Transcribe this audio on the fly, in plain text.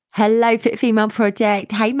Hello, Fit Female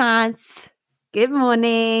Project. Hey, Maz. Good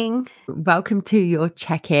morning. Welcome to your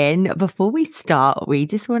check-in. Before we start, we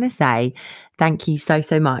just want to say thank you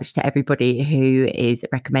so much to everybody who is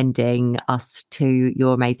recommending us to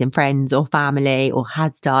your amazing friends or family or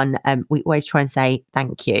has done. We always try and say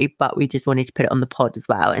thank you, but we just wanted to put it on the pod as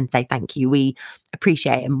well and say thank you. We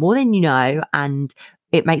appreciate it more than you know, and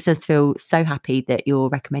it makes us feel so happy that you're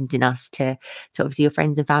recommending us to obviously your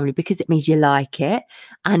friends and family, because it means you like it.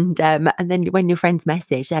 And then when your friends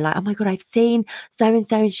message, they're like, oh my God, I've seen so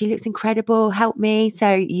and she looks incredible. Help me.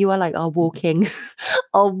 So you are like our walking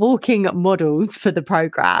models for the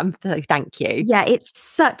program. So thank you. Yeah, it's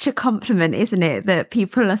such a compliment, isn't it? That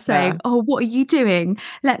people are saying, oh, what are you doing?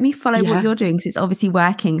 Let me follow what you're doing, because it's obviously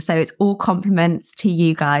working. So it's all compliments to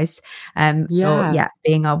you guys.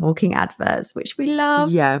 Being our walking adverts, which we love.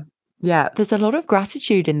 Yeah, there's a lot of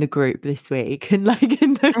gratitude in the group this week, and like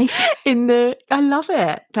I love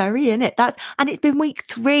it. Very in it. And it's been week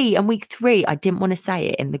 3, and week 3, I didn't want to say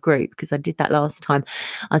it in the group because I did that last time.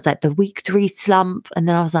 I was like, the week 3 slump, and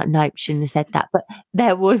then I was like, nope, shouldn't have said that. But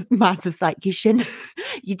there was Matt's like, you shouldn't,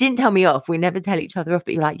 you didn't tell me off. We never tell each other off,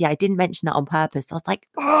 but you're like, yeah, I didn't mention that on purpose. I was like,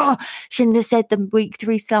 oh, shouldn't have said the week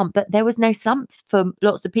 3 slump, but there was no slump for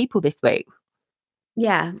lots of people this week.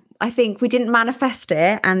 Yeah, I think we didn't manifest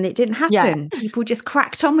it and it didn't happen. Yeah. People just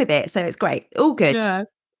cracked on with it. So it's great. All good.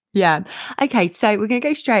 Yeah. Okay, so we're going to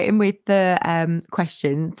go straight in with the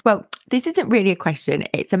questions. Well, this isn't really a question.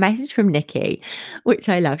 It's a message from Nikki, which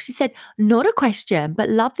I love. She said, not a question, but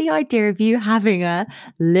love the idea of you having a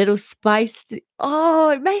little spice. Oh,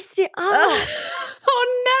 it messed it up.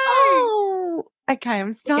 Oh, no. Oh, okay,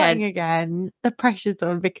 I'm starting again. The pressure's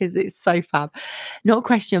on because it's so fab. Not a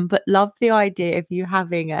question, but love the idea of you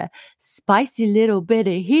having a spicy little bit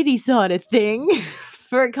of hitty sort of thing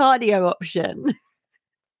for a cardio option.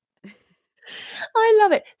 I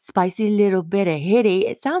love it. Spicy little bit of hitty.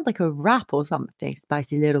 It sounds like a rap or something.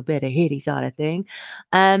 Spicy little bit of hitty sort of thing.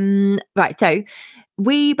 Right. So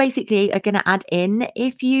we basically are going to add in,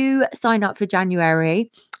 if you sign up for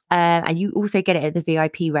January, and you also get it at the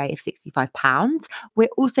VIP rate of £65. We're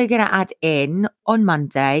also going to add in on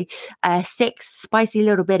Monday 6 spicy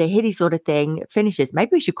little bit of hitty sort of thing finishes. Maybe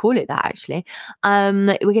we should call it that actually.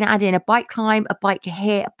 We're going to add in a bike climb, a bike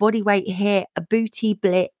hit, a body weight hit, a booty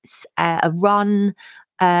blitz, a run,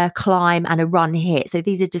 climb, and a run hit. So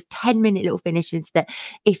these are just 10-minute little finishes that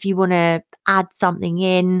if you want to add something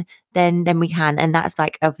in, then we can. And that's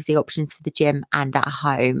like obviously options for the gym and at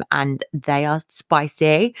home, and they are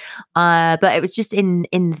spicy. But it was just in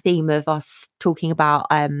the theme of us talking about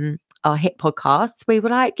our hit podcasts. We were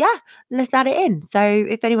like, yeah, let's add it in. So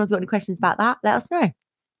if anyone's got any questions about that, let us know.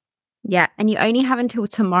 Yeah, and you only have until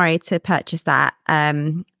tomorrow to purchase that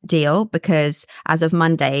deal, because as of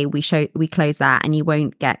Monday we close that, and you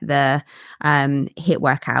won't get the hit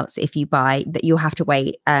workouts if you buy that. You'll have to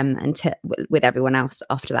wait until with everyone else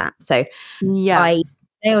after that. So by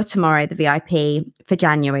today or tomorrow, the VIP for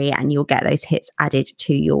January, and you'll get those hits added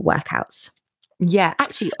to your workouts. Yeah,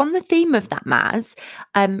 actually, on the theme of that, Maz,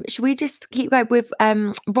 should we just keep going with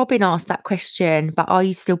Robin asked that question, but are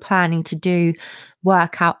you still planning to do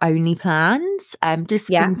workout only plans? Just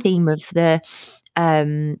in theme of the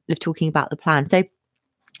of talking about the plan. So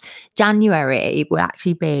January will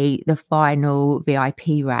actually be the final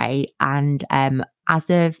VIP rate, and as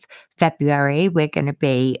of February, we're going to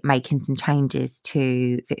be making some changes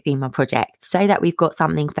to Fit Female Project so that we've got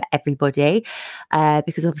something for everybody,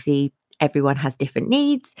 because obviously everyone has different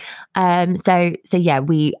needs. So yeah,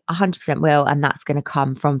 we 100% will, and that's going to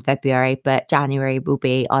come from February, but January will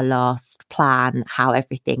be our last plan, how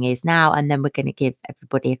everything is now. And then we're going to give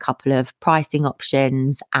everybody a couple of pricing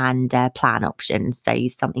options and plan options. So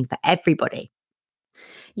something for everybody.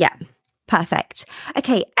 Yeah, perfect.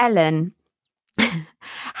 Okay, Ellen,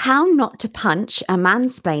 how not to punch a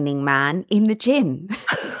mansplaining man in the gym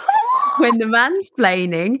when the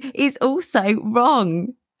mansplaining is also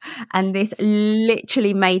wrong. And this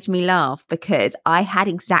literally made me laugh, because I had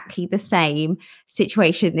exactly the same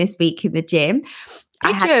situation this week in the gym.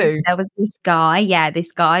 There was this guy.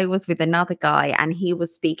 This guy was with another guy, and he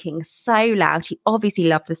was speaking so loud. He obviously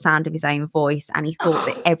loved the sound of his own voice, and he thought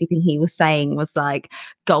that everything he was saying was like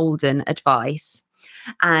golden advice.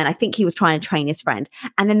 And I think he was trying to train his friend.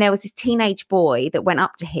 And then there was this teenage boy that went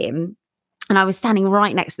up to him, and I was standing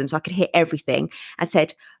right next to them, so I could hear everything, and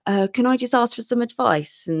said, can I just ask for some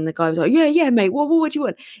advice? And the guy was like, yeah, mate. What do you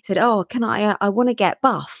want? He said, oh, can I want to get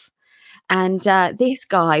buff. And this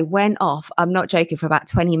guy went off, I'm not joking, for about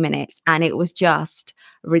 20 minutes. And it was just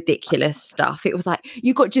ridiculous stuff. It was like,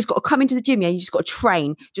 just got to come into the gym. Yeah. You just got to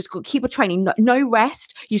train, just got to keep on training. No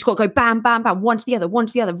rest. You just got to go bam, bam, bam, one to the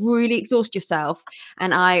other, really exhaust yourself.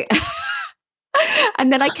 And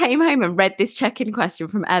and then I came home and read this check-in question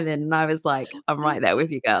from Ellen, and I was like, I'm right there with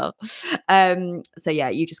you, girl. So yeah,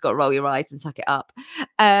 you just got to roll your eyes and suck it up.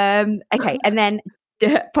 Okay. And then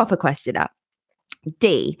proper question up.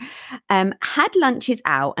 D, had lunches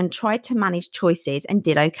out and tried to manage choices and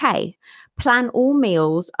did okay. Plan all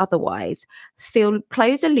meals otherwise. Feel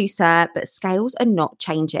clothes are looser, but scales are not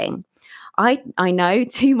changing. I know,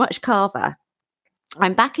 too much carver.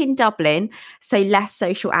 I'm back in Dublin, so less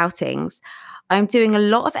social outings. I'm doing a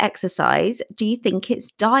lot of exercise. Do you think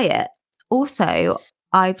it's diet? Also,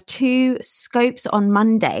 I've 2 scopes on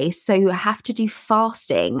Monday, so you have to do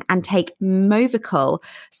fasting and take Movicol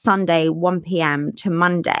Sunday 1 p.m. to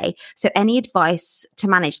Monday. So any advice to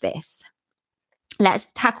manage this? Let's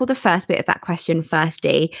tackle the first bit of that question first,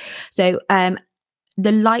 Dee. So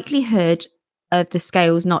the likelihood of the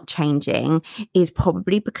scales not changing is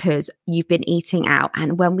probably because you've been eating out.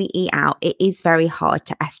 And when we eat out, it is very hard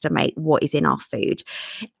to estimate what is in our food.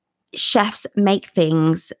 Chefs make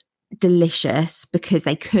things delicious because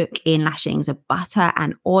they cook in lashings of butter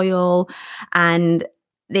and oil, and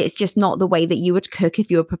it's just not the way that you would cook if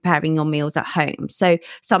you were preparing your meals at home. So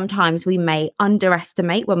sometimes we may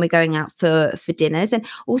underestimate when we're going out for dinners. And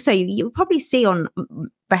also you'll probably see on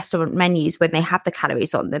restaurant menus when they have the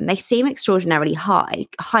calories on them, they seem extraordinarily high,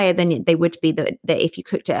 higher than they would be that if you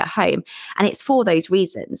cooked it at home. And it's for those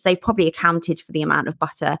reasons. They've probably accounted for the amount of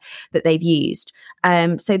butter that they've used.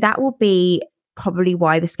 So that will be probably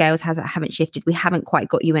why the scales haven't shifted. We haven't quite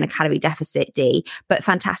got you in a calorie deficit, D, but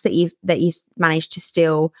fantastic that you've managed to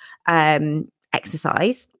still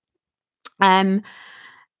exercise.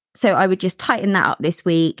 So I would just tighten that up this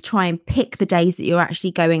week, try and pick the days that you're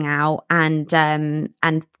actually going out and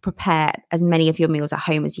prepare as many of your meals at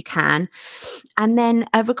home as you can. And then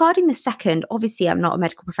regarding the second, obviously I'm not a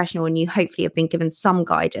medical professional and you hopefully have been given some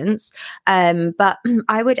guidance, but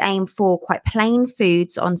I would aim for quite plain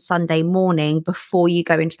foods on Sunday morning before you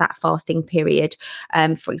go into that fasting period.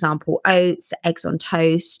 For example, oats, eggs on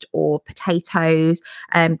toast or potatoes.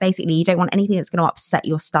 Basically, you don't want anything that's going to upset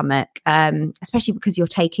your stomach, especially because you're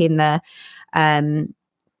taking the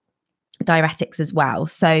diuretics as well.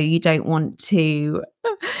 So you don't want to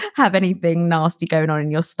have anything nasty going on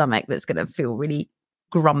in your stomach that's going to feel really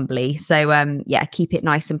grumbly. So yeah, keep it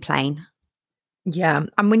nice and plain. Yeah.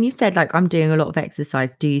 And when you said like I'm doing a lot of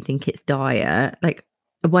exercise, do you think it's diet? Like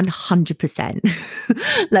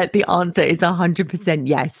 100%. Like the answer is 100%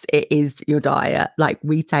 yes, it is your diet. Like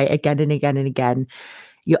we say again and again and again,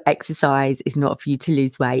 your exercise is not for you to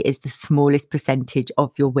lose weight. It's the smallest percentage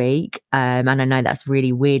of your week. And I know that's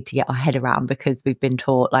really weird to get our head around because we've been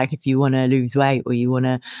taught like if you want to lose weight or you want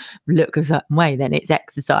to look a certain way, then it's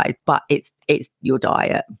exercise, but it's your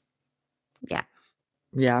diet. Yeah.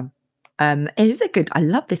 Yeah. It is I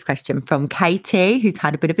love this question from Katie, who's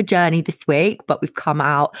had a bit of a journey this week, but we've come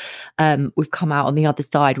out on the other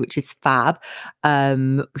side, which is fab.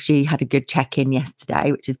 She had a good check-in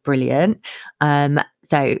yesterday, which is brilliant.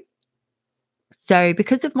 So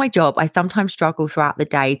because of my job, I sometimes struggle throughout the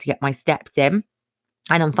day to get my steps in.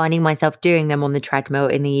 And I'm finding myself doing them on the treadmill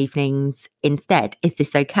in the evenings instead. Is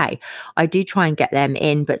this okay? I do try and get them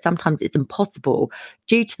in, but sometimes it's impossible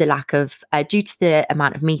due to the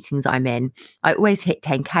amount of meetings I'm in. I always hit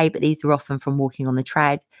 10K, but these are often from walking on the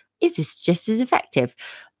tread. Is this just as effective?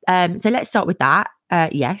 So let's start with that.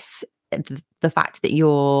 Yes, the fact that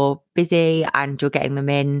you're busy and you're getting them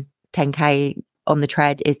in 10K on the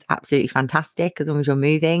tread is absolutely fantastic. As long as you're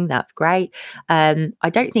moving, that's great. I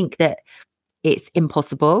don't think that it's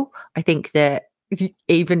impossible. I think that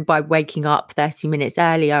even by waking up 30 minutes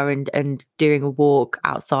earlier and doing a walk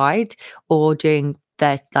outside or doing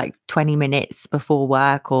the like 20 minutes before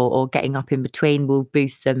work or getting up in between will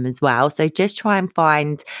boost them as well. So just try and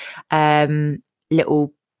find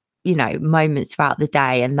little, moments throughout the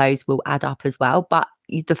day and those will add up as well. But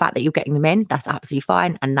the fact that you're getting them in, that's absolutely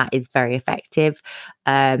fine. And that is very effective.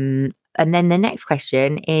 And then the next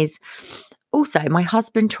question is, also, my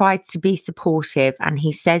husband tries to be supportive and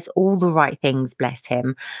he says all the right things, bless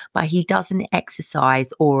him, but he doesn't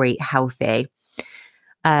exercise or eat healthy.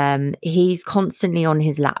 He's constantly on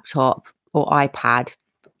his laptop or iPad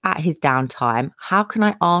at his downtime. How can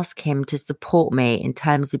I ask him to support me in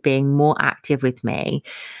terms of being more active with me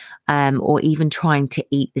or even trying to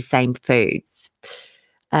eat the same foods?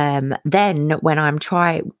 Then when I'm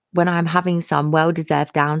when I'm having some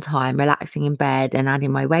well-deserved downtime, relaxing in bed and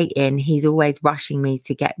adding my weight in, he's always rushing me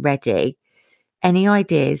to get ready. Any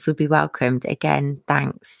ideas would be welcomed. Again,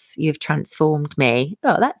 thanks. You've transformed me.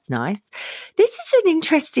 Oh, that's nice. This is an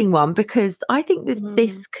interesting one because I think that Mm.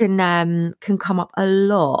 this can come up a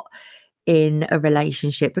lot in a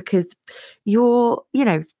relationship because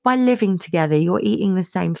by living together, you're eating the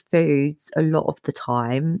same foods a lot of the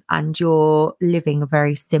time and you're living a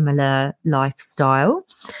very similar lifestyle.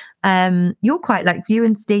 You're quite like you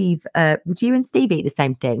and Steve. Would you and Steve eat the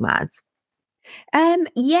same thing, Maz?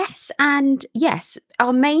 Yes, and yes,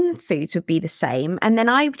 our main foods would be the same, and then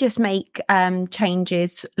I would just make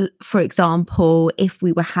changes. For example, if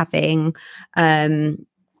we were having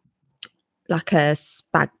like a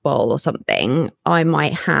spag bowl or something, I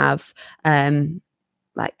might have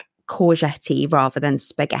like courgette rather than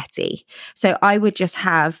spaghetti. So I would just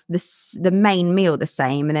have the main meal the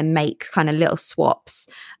same, and then make kind of little swaps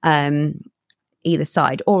either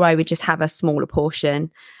side, or I would just have a smaller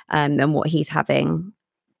portion than what he's having.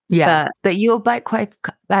 Yeah, But but you're both quite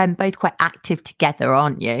active together,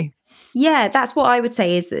 aren't you? yeah, that's what I would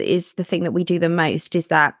say is the thing that we do the most is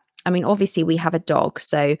that, I mean, obviously we have a dog,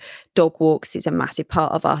 so dog walks is a massive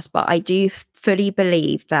part of us, but I do fully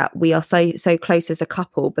believe that we are so close as a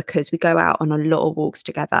couple because we go out on a lot of walks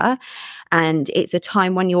together, and it's a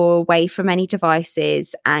time when you're away from any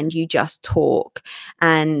devices and you just talk,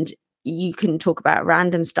 and you can talk about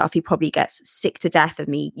random stuff. He probably gets sick to death of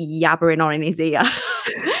me yabbering on in his ear.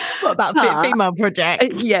 What about But female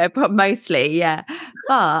project? yeah, mostly, yeah.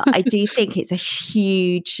 But I do think it's a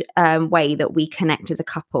huge way that we connect as a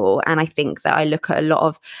couple. And I think that I look at a lot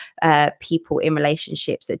of people in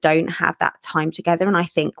relationships that don't have that time together. And I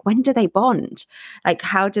think, when do they bond? Like,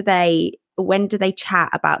 when do they chat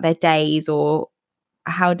about their days, or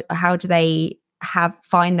how do they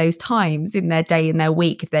find those times in their day, in their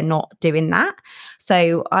week, if they're not doing that?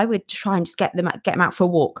 So I would try and just get them out for a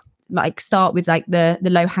walk. Like, start with like the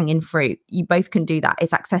low hanging fruit. You both can do that.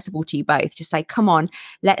 It's accessible to you both. Just say, come on,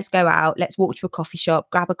 let's go out, let's walk to a coffee shop,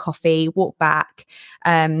 grab a coffee, walk back.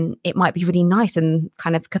 It might be really nice and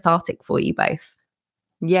kind of cathartic for you both.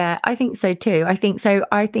 Yeah, I think so too. I think so.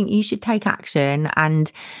 I think you should take action and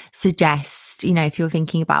suggest, if you're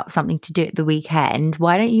thinking about something to do at the weekend,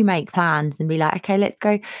 why don't you make plans and be like, okay, let's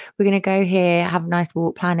go. We're going to go here, have a nice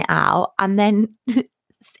walk, plan it out. And then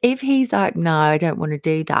if he's like, no, I don't want to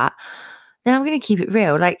do that, then I'm going to keep it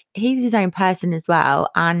real. Like, he's his own person as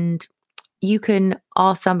well. And you can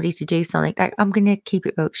ask somebody to do something. Like, I'm going to keep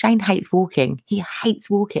it real. Shane hates walking. He hates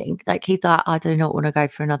walking. Like, he's like, I do not want to go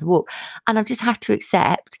for another walk. And I've just had to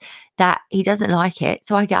accept that he doesn't like it.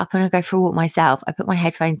 So I get up and I go for a walk myself. I put my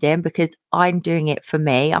headphones in because I'm doing it for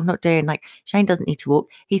me. I'm not doing like, Shane doesn't need to walk.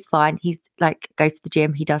 He's fine. He's like, goes to the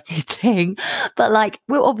gym. He does his thing. But like,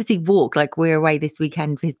 we'll obviously walk. Like, we're away this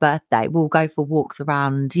weekend for his birthday. We'll go for walks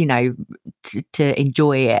around, to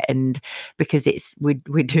enjoy it. And because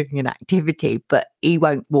we're doing an activity, but he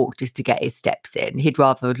won't walk just to get his steps in. He'd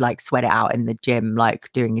rather like sweat it out in the gym,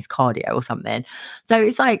 like doing his cardio or something. So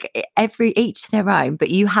it's like each to their own, but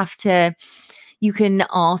you can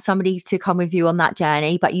ask somebody to come with you on that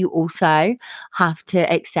journey, but you also have to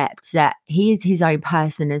accept that he is his own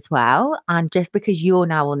person as well. And just because you're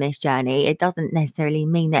now on this journey, it doesn't necessarily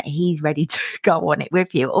mean that he's ready to go on it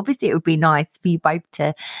with you. Obviously, it would be nice for you both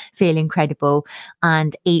to feel incredible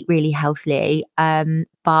and eat really healthily.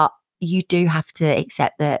 But you do have to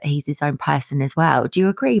accept that he's his own person as well. Do you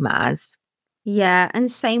agree, Maz? Yeah,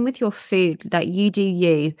 and same with your food. Like, you do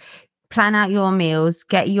you. Plan out your meals,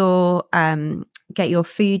 get your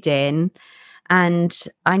food in. And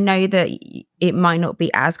I know that it might not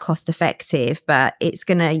be as cost effective, but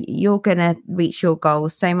you're gonna reach your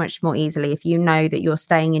goals so much more easily if you know that you're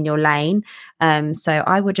staying in your lane. So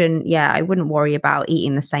I wouldn't worry about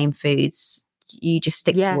eating the same foods. You just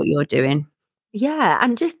stick to Yeah. what you're doing. Yeah,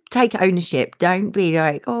 and just take ownership. Don't be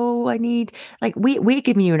like, oh, I need like we're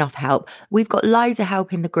giving you enough help. We've got loads of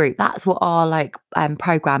help in the group. That's what our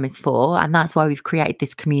program is for. And that's why we've created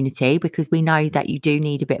this community, because we know that you do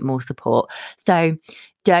need a bit more support. So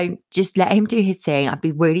don't just let him do his thing. I'd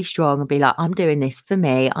be really strong and be like, I'm doing this for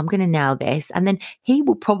me. I'm gonna nail this. And then he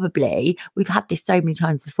will probably, we've had this so many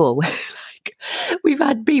times before where like we've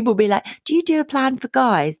had people be like, do you do a plan for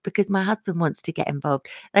guys? Because my husband wants to get involved.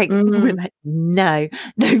 Like, we're Mm, like, no,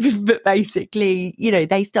 no, but basically,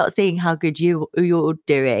 they start seeing how good you're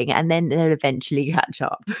doing, and then they'll eventually catch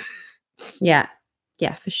up. yeah,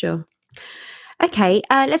 yeah, for sure. Okay,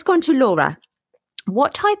 let's go on to Laura.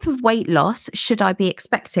 What type of weight loss should I be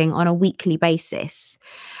expecting on a weekly basis?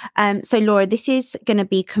 So, Laura, this is going to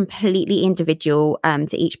be completely individual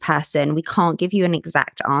to each person. We can't give you an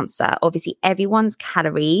exact answer. Obviously, everyone's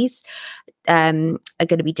calories are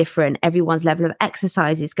going to be different. Everyone's level of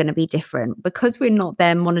exercise is going to be different. Because we're not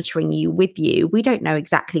there monitoring you with you, we don't know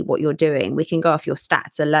exactly what you're doing. We can go off your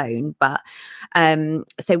stats alone, but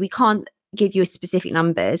so we can't give you specific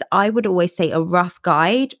numbers. I would always say a rough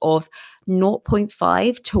guide of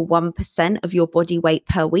 0.5 to 1% of your body weight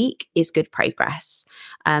per week is good progress.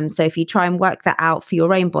 So if you try and work that out for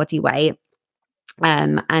your own body weight,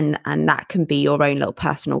 and that can be your own little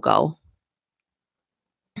personal goal.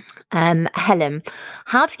 Helen,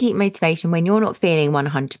 how to keep motivation when you're not feeling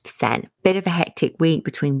 100%? Bit of a hectic week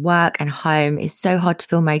between work and home. It's so hard to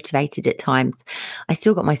feel motivated at times. I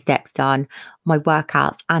still got my steps done, my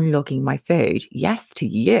workouts, and logging my food. Yes, to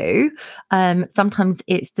you. Sometimes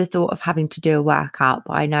it's the thought of having to do a workout,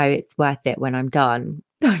 but I know it's worth it when I'm done.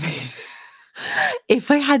 I mean, if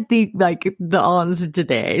I had the answer to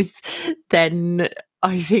this, then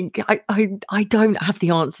I think I don't have the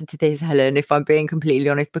answer to this, Helen, if I'm being completely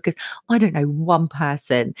honest, because I don't know one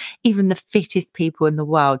person, even the fittest people in the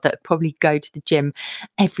world that probably go to the gym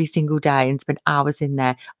every single day and spend hours in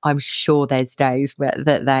there. I'm sure there's days where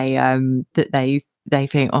they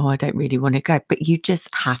think, oh, I don't really want to go, but you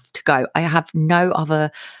just have to go. I have no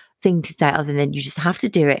other thing to say other than you just have to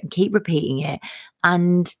do it and keep repeating it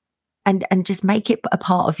and just make it a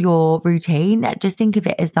part of your routine. Just think of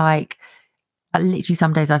it as like, literally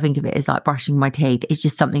some days I think of it as like brushing my teeth. It's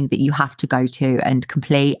just something that you have to go to and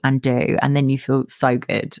complete and do, and then you feel so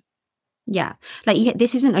good. Yeah. Like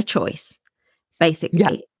this isn't a choice. Basically,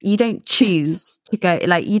 Yeah. you don't choose to go,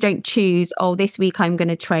 like you don't choose, oh, this week I'm going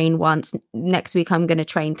to train once, next week I'm going to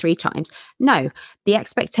train 3 times. No, the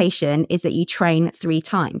expectation is that you train 3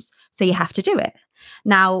 times. So you have to do it.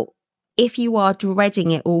 Now, if you are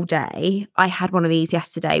dreading it all day, I had one of these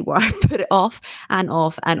yesterday where I put it off and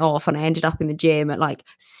off and off, and I ended up in the gym at like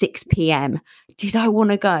 6 p.m. Did I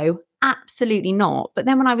want to go? Absolutely not. But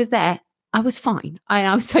then when I was there, I was fine.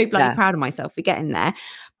 I was so bloody proud of myself for getting there.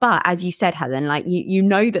 But as you said, Helen, like you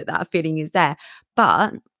know that feeling is there.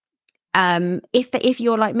 But if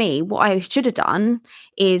you're like me, what I should have done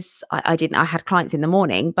is I had clients in the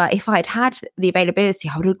morning, but if I'd had the availability,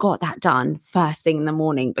 I would have got that done first thing in the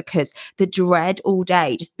morning, because the dread all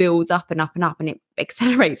day just builds up and up and up, and it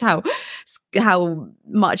accelerates how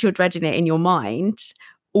much you're dreading it in your mind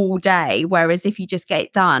all day. Whereas if you just get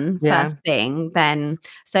it done first thing, then,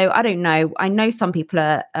 so I don't know. I know some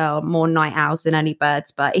people are more night owls than early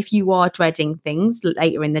birds, but if you are dreading things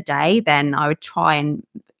later in the day, then I would try and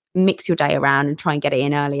mix your day around and try and get it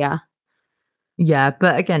in earlier. Yeah,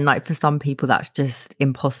 but again, like for some people that's just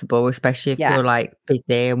impossible, especially if you're like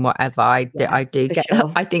busy and whatever. I do get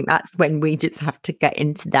sure. I think that's when we just have to get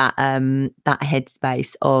into that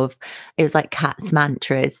headspace of, it was like Kat's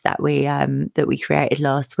mantras that we created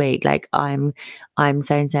last week. Like I'm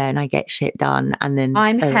so and so and I get shit done, and then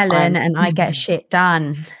I'm Helen and I get shit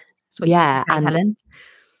done. That's what you say, and Helen.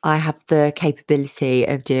 I have the capability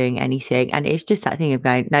of doing anything. And it's just that thing of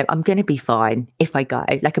going, no, I'm going to be fine if I go,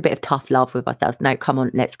 like a bit of tough love with ourselves. No, come on,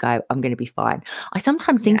 let's go. I'm going to be fine. I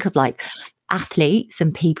sometimes think of like athletes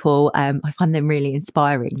and people, I find them really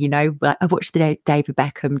inspiring. You know, like I've watched the David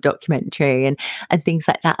Beckham documentary and things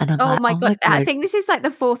like that. And I'm like, my oh God. my God. I think this is like the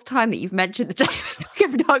 4th time that you've mentioned the David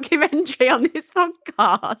Beckham documentary on this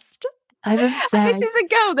podcast. This is a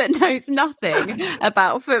girl that knows nothing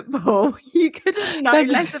about football. You couldn't know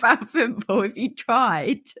less about football if you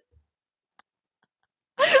tried.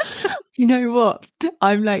 You know what?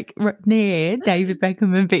 I'm like near David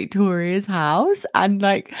Beckham and Victoria's house, and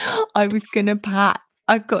like I was gonna pack.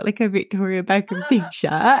 I've got like a Victoria Beckham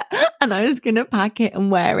t-shirt, and I was gonna pack it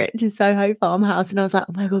and wear it to Soho Farmhouse. And I was like,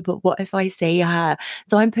 oh my God, but what if I see her?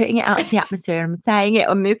 So I'm putting it out to the atmosphere. I'm saying it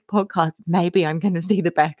on this podcast. Maybe I'm gonna see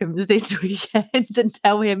the Beckhams this weekend and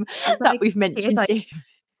tell him that we've mentioned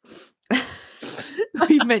him.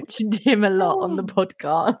 We've mentioned him a lot on the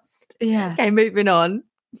podcast. Yeah. Okay, moving on.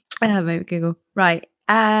 Maybe Google. Right.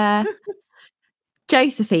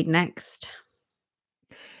 Josephine next.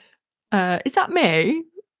 Is that me?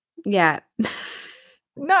 Yeah.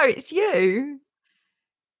 No, it's you.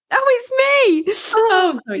 Oh, it's me.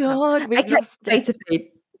 Oh sorry, God, we've lost it. Josephine.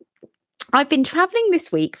 I've been traveling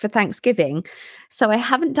this week for Thanksgiving, so I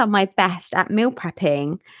haven't done my best at meal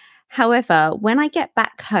prepping. However, when I get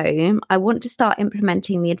back home, I want to start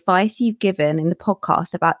implementing the advice you've given in the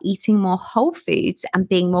podcast about eating more whole foods and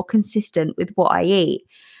being more consistent with what I eat.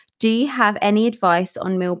 Do you have any advice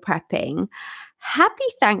on meal prepping? Happy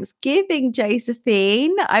Thanksgiving,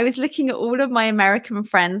 Josephine. I was looking at all of my American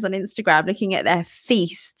friends on Instagram, looking at their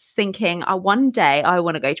feasts, thinking, oh, one day I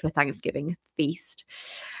want to go to a Thanksgiving feast.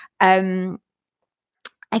 Okay,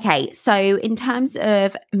 so in terms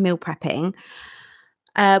of meal prepping,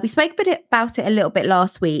 we spoke about it a little bit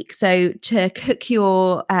last week. So to cook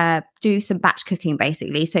do some batch cooking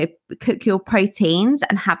basically. So cook your proteins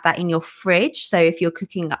and have that in your fridge. So if you're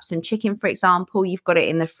cooking up some chicken, for example, you've got it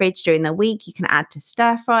in the fridge during the week. You can add to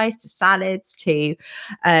stir fries, to salads, to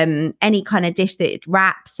any kind of dish that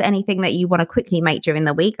wraps, anything that you want to quickly make during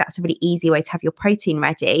the week. That's a really easy way to have your protein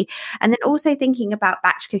ready. And then also thinking about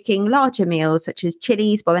batch cooking larger meals such as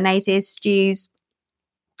chilies, bolognese, stews.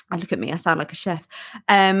 Look at me, I sound like a chef.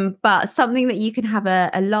 But something that you can have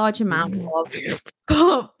a large amount of,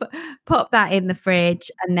 pop that in the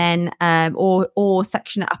fridge, and then or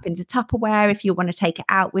section it up into Tupperware if you want to take it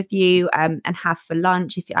out with you and have for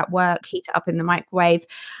lunch. If you're at work, heat it up in the microwave.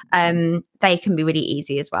 They can be really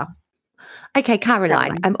easy as well. Okay,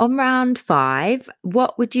 Caroline, on round 5,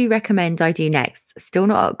 what would you recommend I do next? Still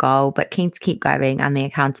not at goal, but keen to keep going, and the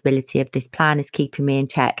accountability of this plan is keeping me in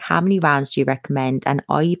check. How many rounds do you recommend, and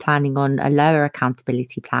are you planning on a lower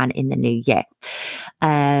accountability plan in the new year?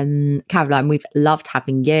 Caroline, we've loved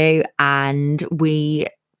having you, and we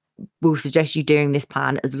will suggest you doing this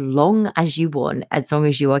plan as long as you want, as long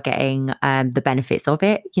as you are getting the benefits of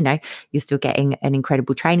it. You know, you're still getting an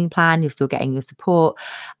incredible training plan, you're still getting your support,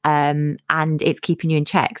 and it's keeping you in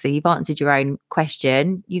check. So you've answered your own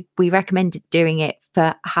question. We recommend doing it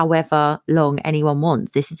for however long anyone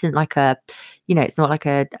wants. This isn't like it's not like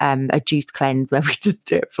a juice cleanse where we just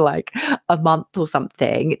do it for like a month or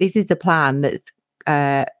something. This is a plan that's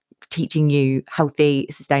teaching you healthy,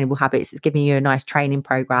 sustainable habits. It's giving you a nice training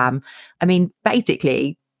program. I mean,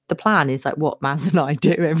 basically, the plan is like what Maz and I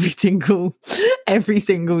do every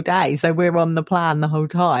single day. So we're on the plan the whole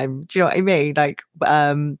time. Do you know what I mean? Like,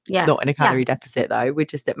 not in a calorie deficit though. We're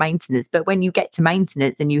just at maintenance. But when you get to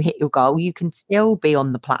maintenance and you hit your goal, you can still be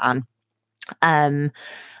on the plan.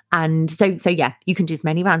 And so yeah, you can do as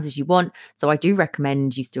many rounds as you want. So I do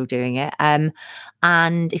recommend you still doing it. And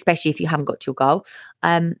especially if you haven't got to your goal.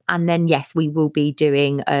 And then yes, we will be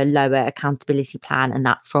doing a lower accountability plan, and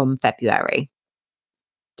that's from February.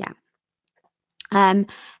 Yeah.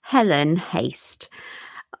 Helen Haste.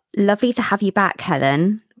 Lovely to have you back,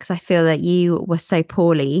 Helen, because I feel that you were so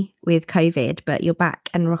poorly with COVID, but you're back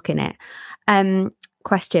and rocking it.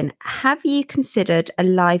 Question: have you considered a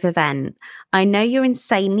live event? I know you're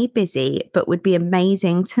insanely busy, but would be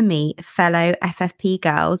amazing to meet fellow FFP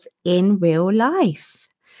girls in real life.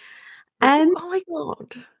 Oh my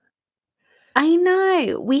God. I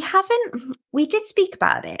know we did speak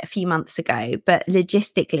about it a few months ago, but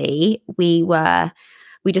logistically we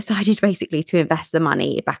decided basically to invest the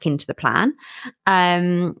money back into the plan.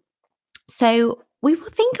 So we will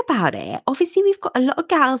think about it. Obviously, we've got a lot of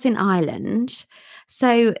gals in Ireland.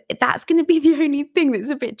 So that's going to be the only thing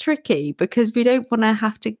that's a bit tricky, because we don't want to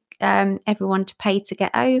have to everyone to pay to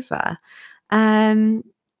get over. But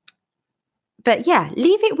yeah,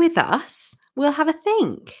 leave it with us. We'll have a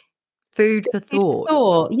think. Food for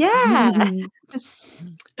thought. Yeah.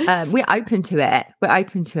 We're open to it. We're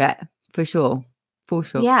open to it for sure. For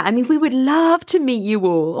sure. Yeah, I mean, we would love to meet you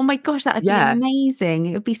all. Oh my gosh, that would be amazing.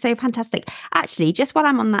 It would be so fantastic. Actually, just while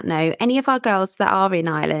I'm on that note, any of our girls that are in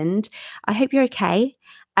Ireland, I hope you're okay.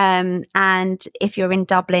 And if you're in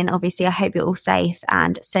Dublin, obviously, I hope you're all safe,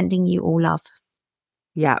 and sending you all love.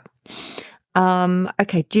 Yeah.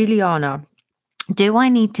 Okay, Juliana, do I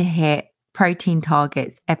need to hit protein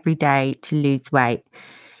targets every day to lose weight?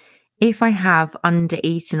 If I have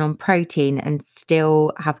under-eaten on protein and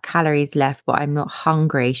still have calories left, but I'm not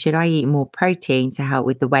hungry, should I eat more protein to help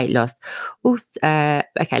with the weight loss? Also,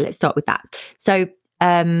 okay, let's start with that. So,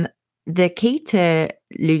 the key to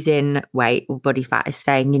losing weight or body fat is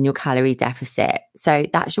staying in your calorie deficit. So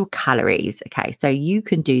that's your calories. Okay, so you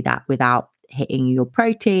can do that without hitting your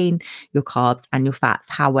protein, your carbs, and your fats.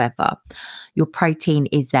 However, your protein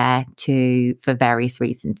is there for various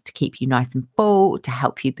reasons: to keep you nice and full, to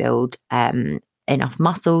help you build enough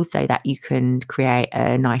muscle so that you can create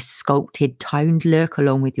a nice sculpted, toned look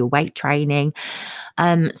along with your weight training.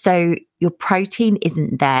 So your protein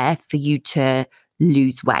isn't there for you to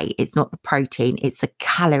lose weight. It's not the protein, it's the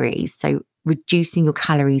calories. So reducing your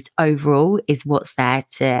calories overall is what's there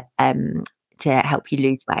to help you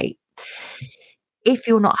lose weight. If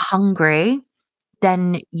you're not hungry,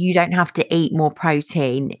 then you don't have to eat more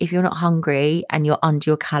protein. If you're not hungry and you're under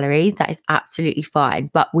your calories, that is absolutely fine.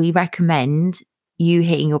 But we recommend you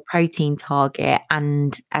hitting your protein target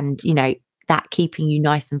and that keeping you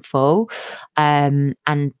nice and full. And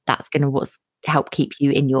that's what's help keep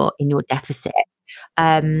you in your deficit.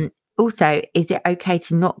 Also, is it okay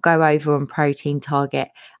to not go over on protein target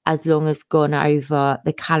as long as gone over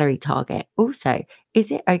the calorie target? Also, is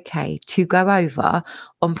it okay to go over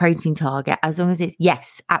on protein target as long as it's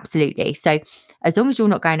yes, absolutely. So as long as you're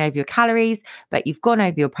not going over your calories, but you've gone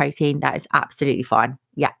over your protein, that is absolutely fine.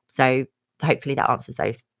 Yeah. So hopefully that answers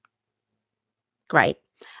those. Great.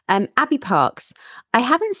 Abby Parks, I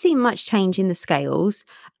haven't seen much change in the scales,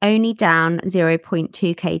 only down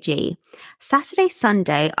 0.2 kg. Saturday,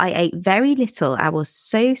 Sunday, I ate very little. I was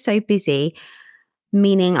so busy,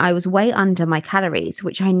 meaning I was way under my calories,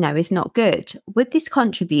 which I know is not good. Would this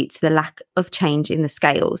contribute to the lack of change in the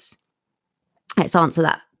scales? Let's answer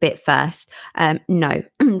that bit first. No,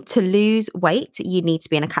 to lose weight, you need to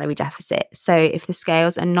be in a calorie deficit. So if the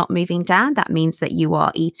scales are not moving down, that means that you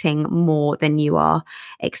are eating more than you are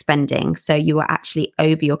expending. So you are actually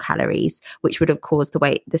over your calories, which would have caused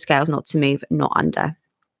the scales not to move, not under.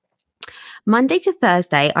 Monday to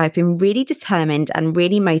Thursday, I've been really determined and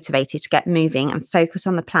really motivated to get moving and focus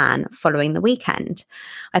on the plan following the weekend.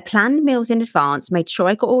 I planned meals in advance, made sure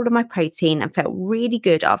I got all of my protein, and felt really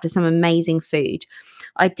good after some amazing food.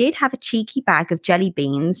 I did have a cheeky bag of jelly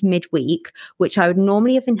beans midweek, which I would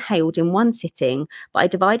normally have inhaled in one sitting, but I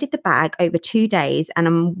divided the bag over 2 days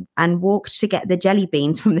and walked to get the jelly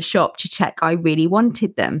beans from the shop to check I really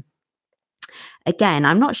wanted them. Again,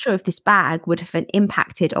 I'm not sure if this bag would have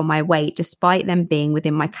impacted on my weight despite them being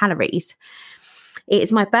within my calories. It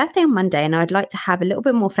is my birthday on Monday and I'd like to have a little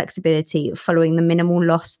bit more flexibility following the minimal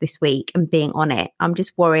loss this week and being on it. I'm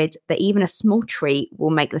just worried that even a small treat will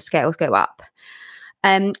make the scales go up.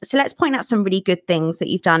 So let's point out some really good things that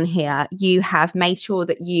you've done here. You have made sure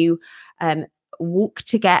that you walk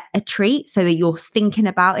to get a treat so that you're thinking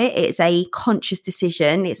about it. It's a conscious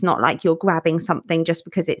decision. It's not like you're grabbing something just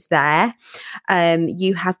because it's there.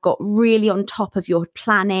 You have got really on top of your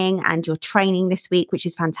planning and your training this week, which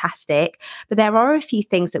is fantastic. But there are a few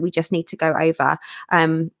things that we just need to go over.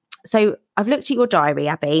 So I've looked at your diary,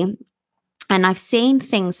 Abby, and I've seen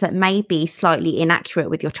things that may be slightly inaccurate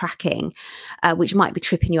with your tracking, which might be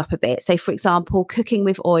tripping you up a bit. So, for example, cooking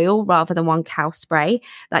with oil rather than 1 cow spray.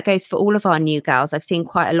 That goes for all of our new girls. I've seen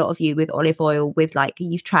quite a lot of you with olive oil with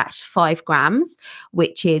you've tracked 5 grams,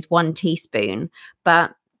 which is 1 teaspoon.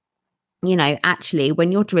 But actually,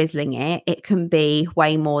 when you're drizzling it, it can be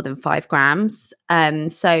way more than 5 grams.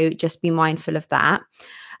 So just be mindful of that.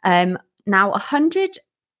 Now, 100.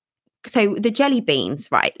 So the jelly beans,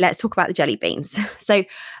 right? Let's talk about the jelly beans. So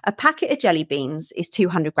a packet of jelly beans is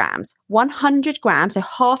 200 grams. 100 grams, so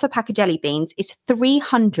half a pack of jelly beans is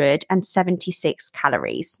 376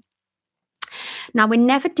 calories. Now, we're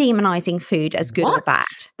never demonizing food as good or bad.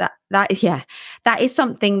 That is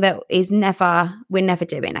something that we're never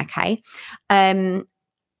doing. Okay. So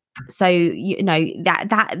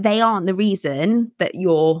that they aren't the reason that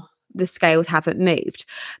the scales haven't moved.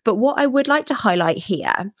 But what I would like to highlight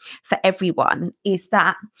here for everyone is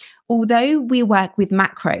that although we work with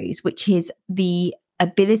macros, which is the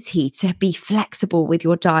ability to be flexible with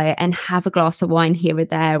your diet and have a glass of wine here or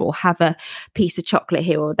there, or have a piece of chocolate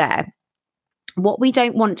here or there, what we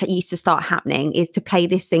don't want you to start happening is to play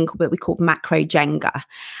this thing that we call macro Jenga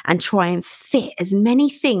and try and fit as many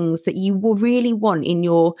things that you will really want in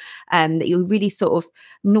your, that you're really sort of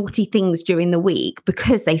naughty things during the week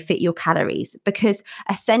because they fit your calories. Because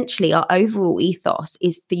essentially our overall ethos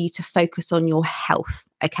is for you to focus on your health.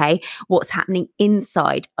 Okay, what's happening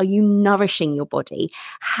inside? Are you nourishing your body?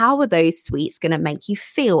 How are those sweets going to make you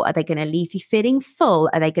feel? Are they going to leave you feeling full?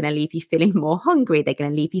 Are they going to leave you feeling more hungry? Are they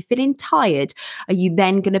going to leave you feeling tired? Are you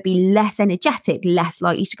then going to be less energetic, less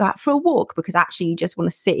likely to go out for a walk because actually you just want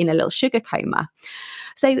to sit in a little sugar coma?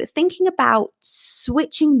 So thinking about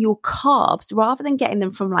switching your carbs rather than getting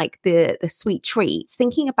them from the sweet treats,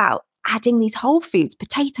 thinking about adding these whole foods,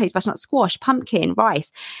 potatoes, butternut squash, pumpkin,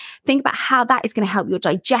 rice. Think about how that is going to help your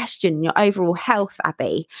digestion, your overall health,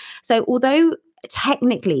 Abby. So although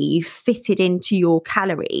technically you fitted into your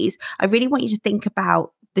calories, I really want you to think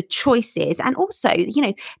about the choices and also,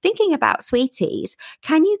 thinking about sweeties.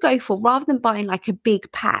 Can you go for, rather than buying a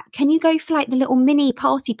big pack, can you go for the little mini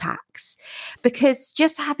party packs? Because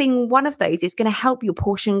just having one of those is going to help your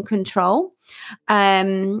portion control.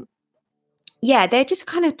 They're just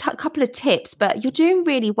kind of a couple of tips, but you're doing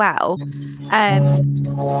really well.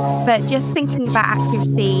 But just thinking about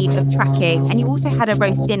accuracy of tracking, and you also had a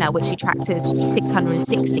roast dinner, which you tracked as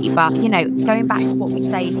 660. But, going back to what we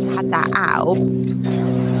say, if you had that out,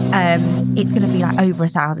 it's going to be like over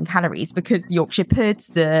 1,000 calories because the Yorkshire puds,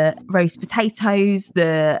 the roast potatoes,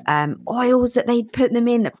 the oils that they put them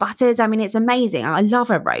in, the butters. I mean, it's amazing. I love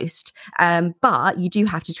a roast, but you do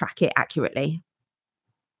have to track it accurately.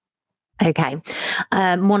 Okay.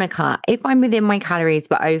 Monica, if I'm within my calories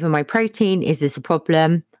but over my protein, is this a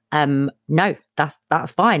problem? No,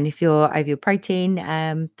 that's fine. If you're over your protein,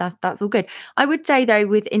 that's all good. I would say though,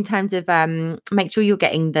 with in terms of make sure you're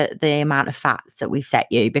getting the amount of fats that we've set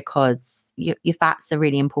you, because your fats are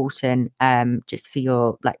really important just for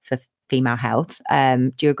your for female health.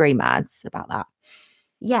 Do you agree, Mads, about that?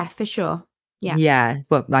 Yeah, for sure. Yeah. Yeah,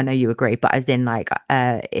 well, I know you agree, but as in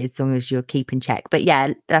as long as you're keeping check. But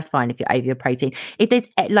yeah, that's fine if you're over your protein. If there's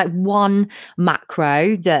like one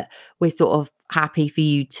macro that we're sort of happy for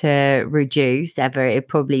you to reduce ever, it'd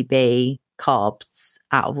probably be carbs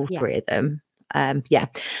out of all Yeah. three of them. Yeah.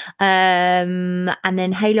 And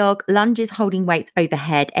then Haylog, lunges holding weights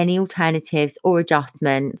overhead, any alternatives or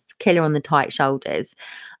adjustments, killer on the tight shoulders.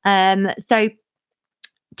 So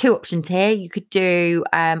two options here. You could do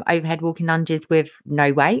overhead walking lunges with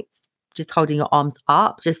no weights, just holding your arms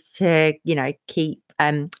up, just to, keep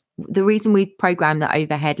the reason we've programmed the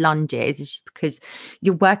overhead lunges is just because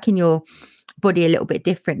you're working your body a little bit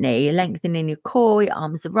differently. You're lengthening your core, your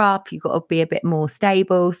arms are up, you've got to be a bit more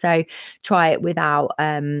stable. So try it without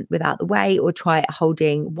the weight, or try it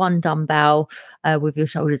holding one dumbbell with your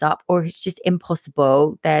shoulders up. Or if it's just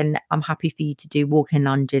impossible, then I'm happy for you to do walking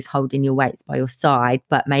lunges holding your weights by your side,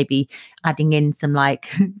 but maybe adding in some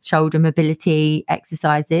shoulder mobility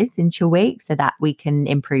exercises into your week so that we can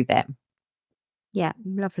improve it. Yeah,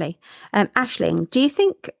 lovely. Aisling, do you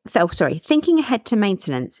thinking ahead to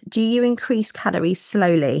maintenance, do you increase calories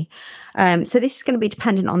slowly? So this is going to be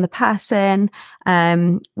dependent on the person.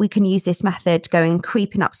 We can use this method going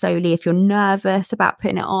creeping up slowly if you're nervous about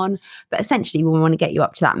putting it on, but essentially we want to get you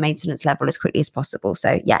up to that maintenance level as quickly as possible.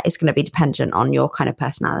 So yeah, it's going to be dependent on your kind of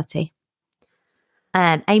personality.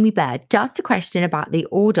 Amy Bird, just a question about the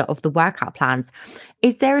order of the workout plans.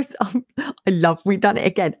 Is there we've done it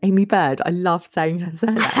again. Amy Bird, I love saying her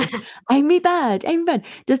surname. Amy Bird.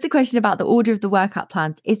 Just a question about the order of the workout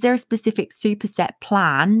plans. Is there a specific superset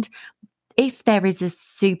planned? If there is a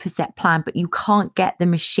superset plan, but you can't get the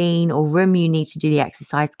machine or room you need to do the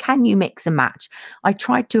exercise, can you mix and match? I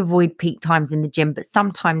tried to avoid peak times in the gym, but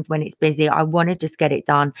sometimes when it's busy, I want to just get it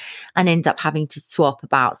done and end up having to swap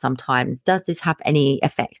about sometimes. Does this have any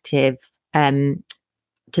effective to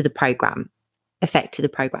the program?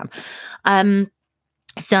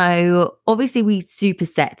 So obviously we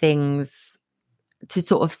superset things to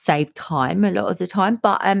sort of save time a lot of the time,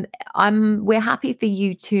 but we're happy for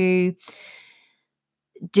you to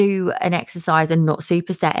do an exercise and not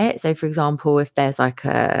superset it. So for example, if there's like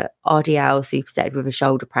a RDL superset with a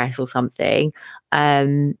shoulder press or something,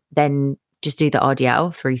 then just do the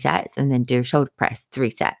RDL 3 sets and then do a shoulder press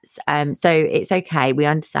 3 sets. So it's okay. We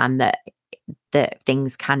understand that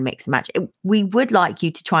things can mix and match. We would like you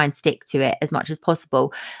to try and stick to it as much as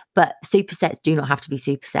possible, but supersets do not have to be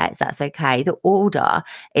supersets. That's okay. The order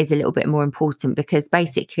is a little bit more important because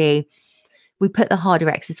basically we put the harder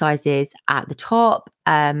exercises at the top,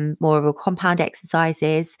 more of a compound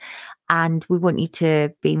exercises, and we want you to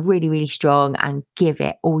be really, really strong and give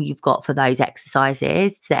it all you've got for those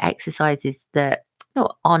exercises. The exercises that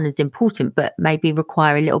not aren't as important, but maybe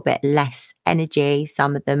require a little bit less energy.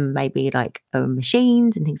 Some of them maybe like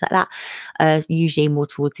machines and things like that, usually more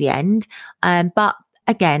towards the end. But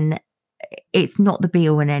again, it's not the be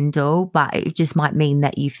all and end all, but it just might mean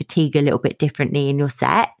that you fatigue a little bit differently in your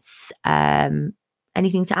sets.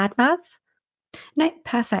 Anything to add, Maz? No,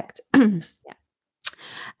 perfect.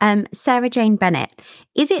 Sarah Jane Bennett,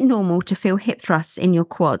 is it normal to feel hip thrusts in your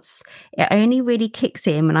quads? It only really kicks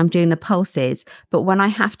in when I'm doing the pulses, but when I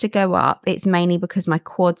have to go up, it's mainly because my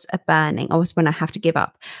quads are burning, or it's when I have to give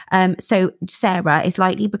up. So Sarah, it's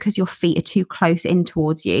likely because your feet are too close in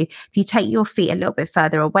towards you. If you take your feet a little bit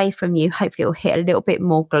further away from you, hopefully it'll hit a little bit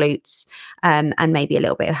more glutes, and maybe a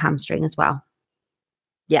little bit of hamstring as well.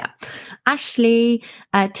 Yeah. Ashley,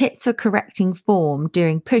 tips for correcting form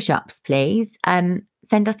during push-ups, please.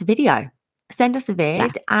 Send us a video. Send us a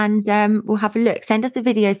vid and we'll have a look. Send us a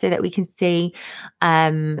video so that we can see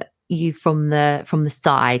you from the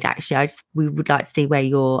side. Actually, we would like to see where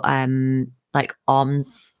your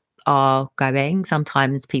arms are going.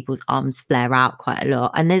 Sometimes people's arms flare out quite a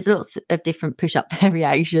lot, and there's lots of different push-up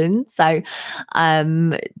variations. So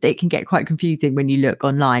it can get quite confusing when you look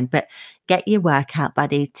online. But get your workout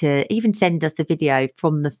buddy to even send us a video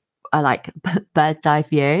from the bird's eye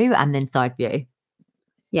view and then side view.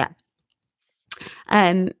 Yeah.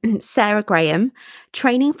 Sarah Graham,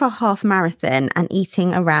 training for a half marathon and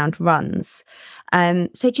eating around runs.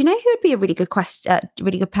 So do you know who would be a really good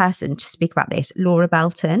really good person to speak about this? Laura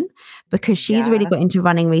Belton, because she's really Yeah. got into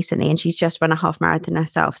running recently and she's just run a half marathon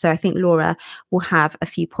herself. So I think Laura will have a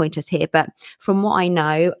few pointers here. But from what I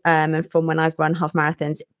know, and from when I've run half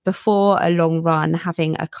marathons, before a long run,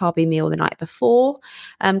 having a carby meal the night before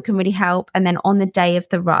can really help. And then on the day of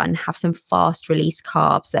the run, have some fast release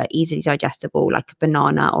carbs that are easily digestible, like a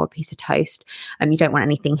banana or a piece of toast. You don't want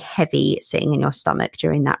anything heavy sitting in your stomach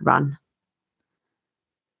during that run.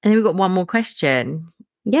 And then we've got one more question.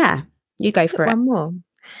 Yeah, you go for it. One more.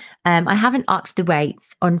 I haven't upped the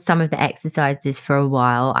weights on some of the exercises for a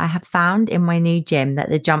while. I have found in my new gym that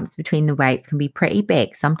the jumps between the weights can be pretty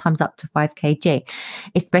big, sometimes up to 5 kg,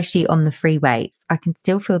 especially on the free weights. I can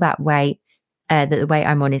still feel that the weight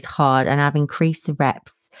I'm on is hard, and I've increased the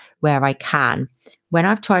reps where I can. When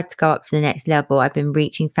I've tried to go up to the next level, I've been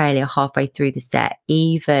reaching failure halfway through the set,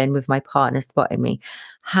 even with my partner spotting me.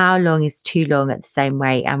 How long is too long at the same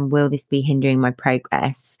weight, and will this be hindering my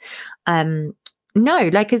progress? No,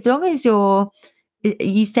 like as long as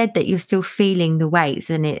you said that you're still feeling the weights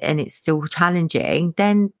and it's still challenging,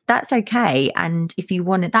 then that's okay. And if you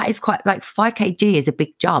want it, that is quite like 5 kg is a big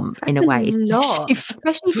jump That's in a a way, lot,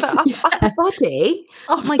 especially for upper body.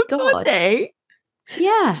 Oh upper my God. body.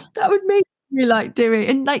 Yeah. That would make me like doing,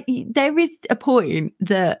 and like there is a point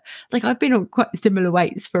that like I've been on quite similar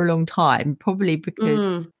weights for a long time, probably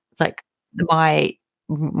because Mm, it's like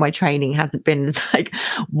my training hasn't been as like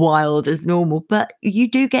wild as normal, but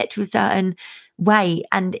you do get to a certain weight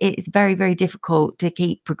and it's very, very difficult to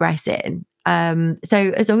keep progressing. So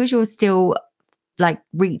as long as you're still like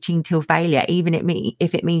reaching till failure, even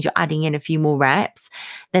if it means you're adding in a few more reps,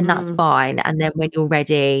 then that's mm. fine. And then when you're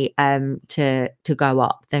ready to go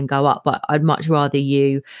up, then go up. But I'd much rather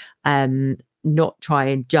you not try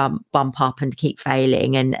and bump up and keep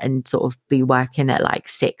failing and sort of be working at like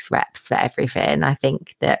 6 reps for everything. I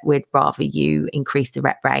think that we'd rather you increase the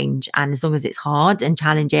rep range, and as long as it's hard and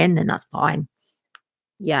challenging, then that's fine.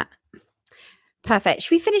 Yeah. Perfect.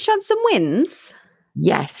 Should we finish on some wins?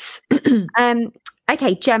 Yes. Um,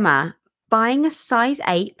 okay, Gemma, buying a size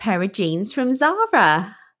 8 pair of jeans from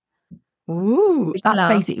Zara. Ooh, Which that's love.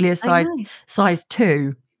 basically a I know. size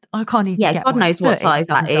 2. I can't even Yeah, get God my knows what foot in size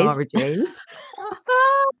that some is. Zara jeans.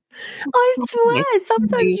 I swear,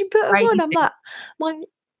 sometimes you put them on, I'm Crazy. like,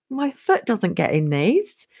 my foot doesn't get in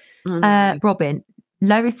these. I know. Robin,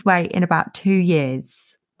 lowest weight in about 2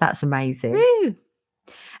 years. That's amazing. Woo.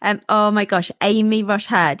 Oh my gosh, Amy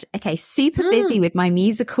Rochhead. Okay, super busy Mm. with my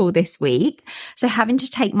musical this week. So having to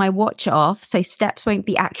take my watch off so steps won't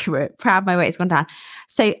be accurate. Proud my weight's gone down.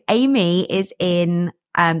 So Amy is in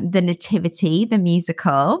the Nativity, the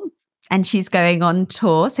musical, and she's going on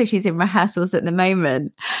tour. So she's in rehearsals at the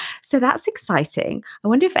moment. So that's exciting. I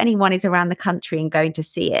wonder if anyone is around the country and going to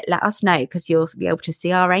see it. Let us know because you'll be able to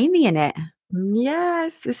see our Amy in it.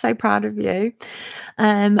 Yes, we're so proud of you.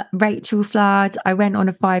 Rachel Flood, I went on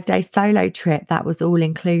a 5-day solo trip that was all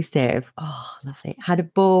inclusive. Oh, lovely. Had a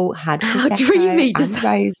ball, had How Prosecco dreamy does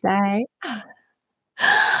and rosé.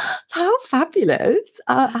 How fabulous.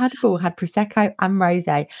 I had a ball, had Prosecco and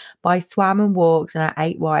rosé. But I swam and walked and I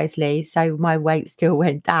ate wisely. So my weight still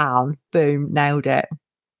went down. Boom, nailed it.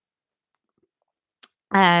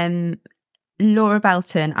 um Laura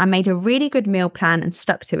Belton, I made a really good meal plan and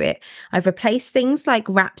stuck to it. I've replaced things like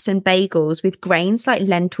wraps and bagels with grains like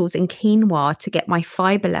lentils and quinoa to get my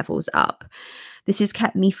fiber levels up. This has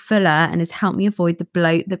kept me fuller and has helped me avoid the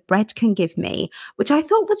bloat that bread can give me, which I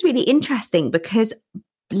thought was really interesting because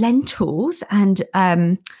lentils and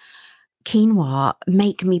quinoa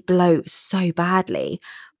make me bloat so badly.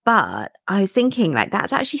 But I was thinking, like,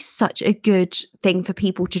 that's actually such a good thing for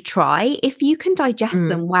people to try. If you can digest Mm,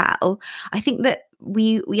 them well, I think that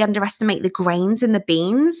we underestimate the grains and the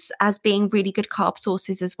beans as being really good carb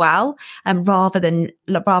sources as well. Rather than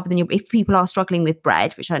if people are struggling with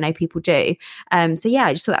bread, which I know people do. So yeah,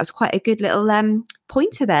 I just thought that was quite a good little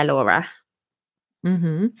pointer there, Laura.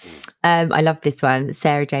 hmm I love this one.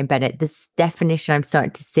 Sarah Jane Bennett. This definition I'm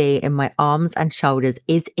starting to see in my arms and shoulders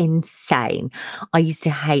is insane. I used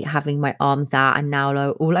to hate having my arms out, and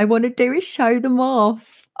now all I want to do is show them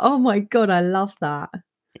off. Oh my God, I love that.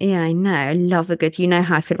 Yeah, I know. I love a good. You know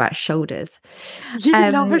how I feel about shoulders.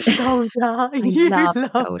 You love a Um, shoulder. I You love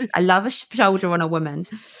love shoulder. it. I love a shoulder on a woman.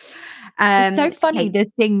 It's so funny Okay.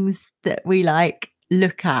 the things that we like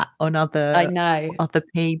look at on I other know.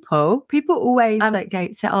 people. People always Um, like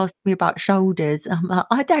ask me about shoulders. I'm like,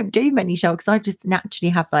 I don't do many shoulders. I just naturally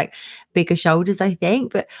have like bigger shoulders, I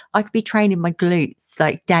think. But I could be training my glutes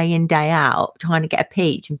like day in, day out, trying to get a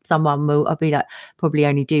peach. And I'll be like, probably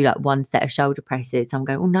only do like one set of shoulder presses. I'm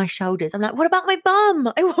going, oh, nice shoulders. I'm like, what about my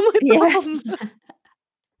bum? I want my yeah.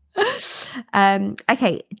 bum.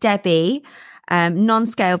 Okay, Debbie,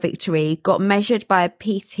 non-scale victory, got measured by a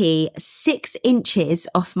PT 6 inches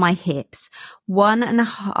off my hips,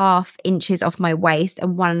 1.5 inches off my waist,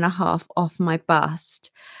 and 1.5 off my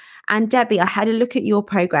bust. And Debbie, I had a look at your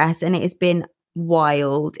progress and it has been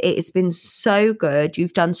wild. It has been so good.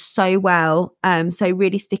 You've done so well. So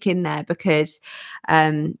really stick in there because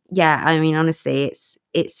yeah, I mean, honestly,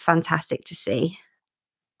 it's fantastic to see.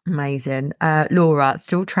 Amazing. Laura,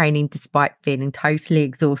 still training despite feeling totally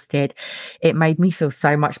exhausted. It made me feel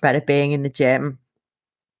so much better being in the gym.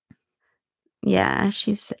 Yeah,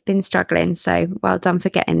 she's been struggling. So well done for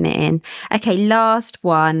getting it in. Okay, last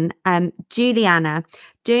one. Juliana,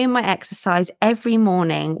 doing my exercise every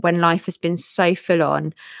morning when life has been so full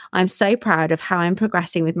on. I'm so proud of how I'm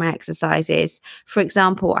progressing with my exercises. For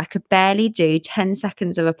example, I could barely do 10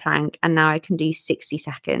 seconds of a plank and now I can do 60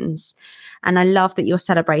 seconds. And I love that you're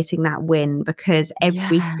celebrating that win because Yeah.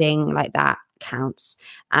 everything like that counts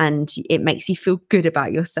and it makes you feel good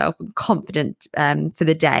about yourself and confident for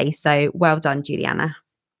the day. So well done, Juliana.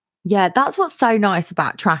 Yeah, that's what's so nice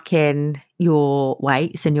about tracking your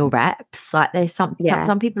weights and your reps. Like there's Yeah,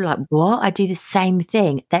 some people are like, what? I do the same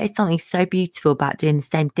thing. There is something so beautiful about doing the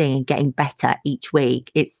same thing and getting better each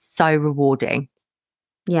week. It's so rewarding.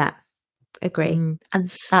 yeah, agree.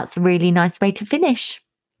 And that's a really nice way to finish.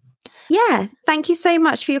 Yeah, thank you so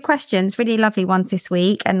much for your questions. Really lovely ones this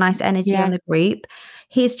week and nice energy on Yeah. the group.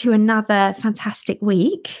 Here's to another fantastic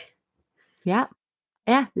week. Yeah.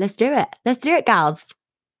 Yeah. Let's do it. Let's do it, gals.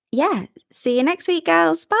 Yeah, see you next week,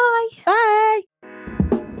 girls. Bye. Bye.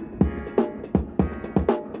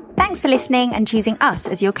 Thanks for listening and choosing us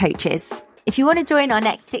as your coaches. If you want to join our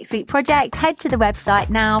next 6-week project, head to the website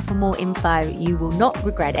now for more info. You will not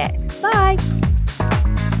regret it. Bye.